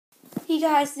Hey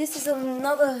guys, this is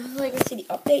another LEGO City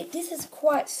update. This is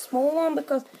quite a small one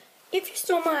because if you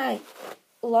saw my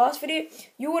last video,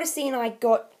 you would have seen I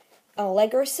got a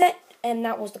LEGO set, and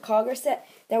that was the cargo set.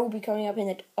 That will be coming up in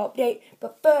the update.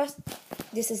 But first,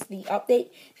 this is the update.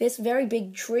 This very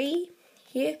big tree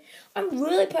here. I'm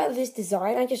really proud of this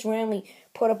design. I just randomly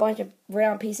put a bunch of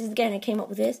round pieces together and came up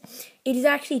with this. It is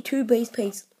actually two base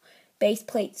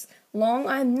plates long.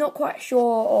 I'm not quite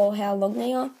sure or how long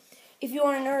they are. If you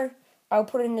want to know, I'll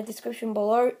put it in the description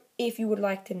below if you would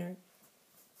like to know.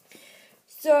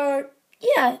 So,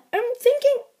 yeah, I'm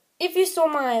thinking, if you saw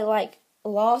my,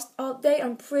 last update,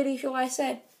 I'm pretty sure I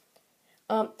said,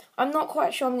 I'm not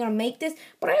quite sure I'm going to make this,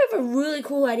 but I have a really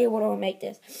cool idea what I want to make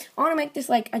this. I want to make this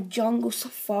like a jungle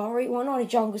safari, well, not a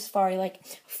jungle safari, like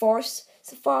forest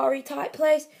safari type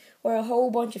place, where a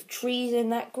whole bunch of trees in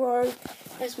that grow,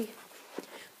 as we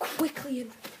quickly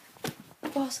and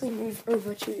fastly move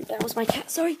over to, that was my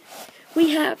cat, sorry.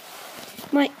 We have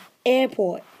my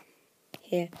airport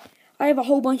here. I have a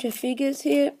whole bunch of figures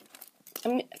here.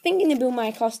 I'm thinking to build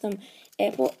my custom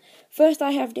airport. First,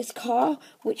 I have this car,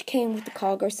 which came with the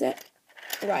cargo set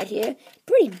right here.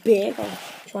 Pretty big. I'll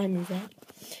try and move that.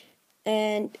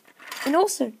 And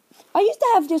also, I used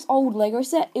to have this old LEGO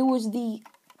set. It was the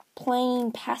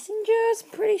plane passengers,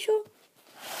 I'm pretty sure.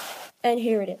 And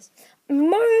here it is.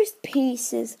 Most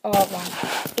pieces are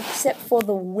right, except for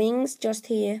the wings just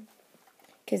here,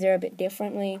 because they're a bit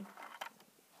differently.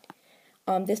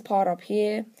 This part up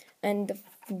here, and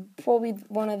probably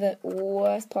one of the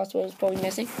worst parts was probably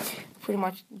missing. Pretty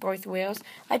much both wheels.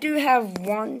 I do have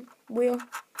one wheel,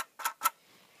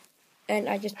 and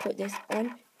I just put this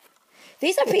on.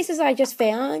 These are pieces I just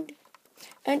found,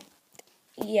 and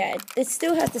yeah, it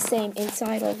still has the same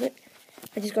inside of it.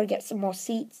 I just gotta get some more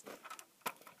seats.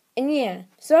 And yeah,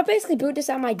 so I basically built this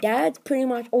at my dad's, pretty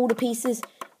much all the pieces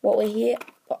what were here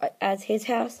as his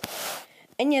house.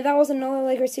 And yeah, that was another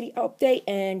LEGO City update,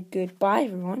 and goodbye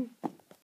everyone.